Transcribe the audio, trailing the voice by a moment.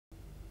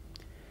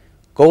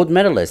Gold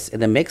medalists in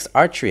the mixed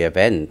archery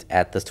event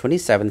at the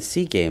 27th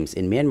SEA Games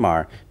in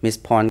Myanmar, Ms.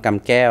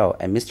 Kamkeo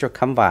and Mr.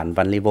 Khamvan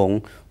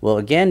Vanlivong will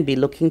again be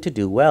looking to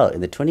do well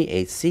in the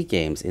 28th SEA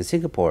Games in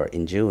Singapore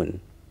in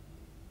June.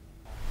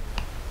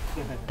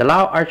 The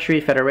Lao Archery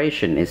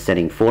Federation is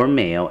sending 4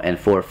 male and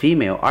 4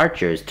 female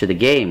archers to the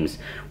Games,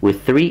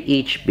 with 3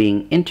 each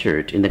being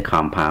entered in the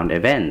compound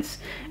events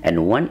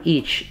and 1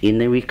 each in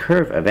the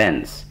recurve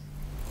events.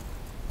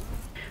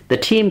 The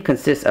team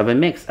consists of a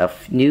mix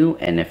of new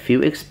and a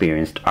few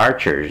experienced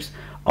archers,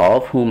 all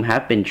of whom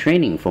have been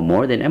training for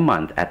more than a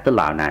month at the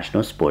Lao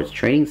National Sports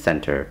Training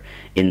Center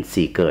in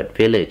Sikeuth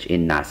village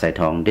in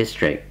Naxaithong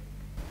district.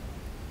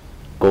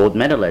 Gold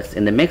medalists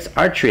in the mixed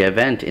archery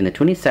event in the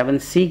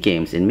 27th SEA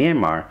Games in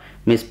Myanmar,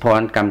 Ms.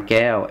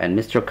 Kamkeo and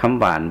Mr.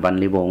 Khamvan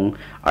Vanlivong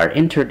are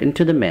entered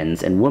into the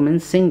men's and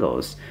women's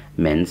singles,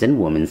 men's and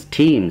women's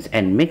teams,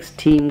 and mixed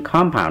team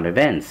compound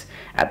events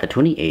at the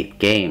 28th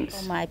Games.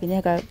 หมายปีนี้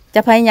ก็จ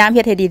ะพยายามเ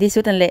ฮ็ดให้ดีที่สุ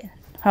ดนั่นแหละ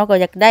เขาก็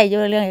อยากได้อยู่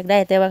เรื่องอยากได้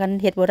แต่ว่าคัน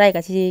เฮ็ดบ่ได้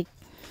ก็สิ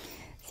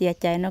เสีย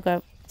ใจเนาะก็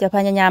จะพ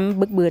ยายาม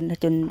บึกบืน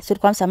จนสุด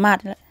ความสามารถ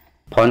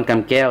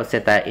Kamkeo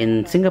said that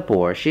in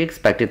Singapore, she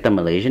expected the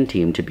Malaysian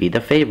team to be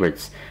the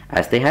favorites,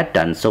 as they had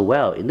done so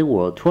well in the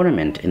World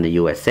Tournament in the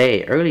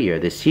USA earlier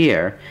this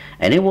year,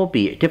 and it will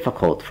be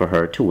difficult for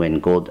her to win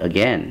gold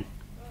again.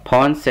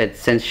 Pon said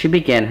since she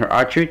began her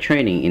archery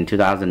training in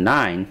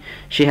 2009,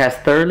 she has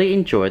thoroughly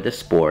enjoyed the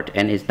sport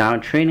and is now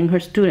training her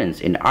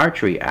students in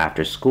archery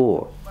after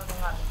school.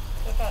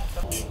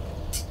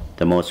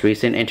 The most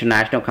recent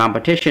international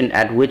competition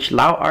at which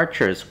Lao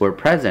archers were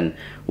present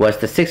was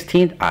the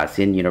 16th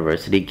ASEAN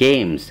University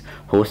Games,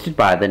 hosted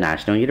by the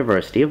National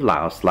University of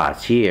Laos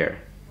last year.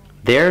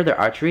 There, the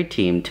archery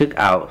team took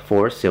out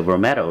 4 silver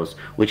medals,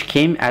 which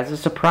came as a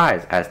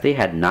surprise as they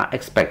had not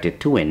expected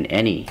to win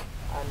any.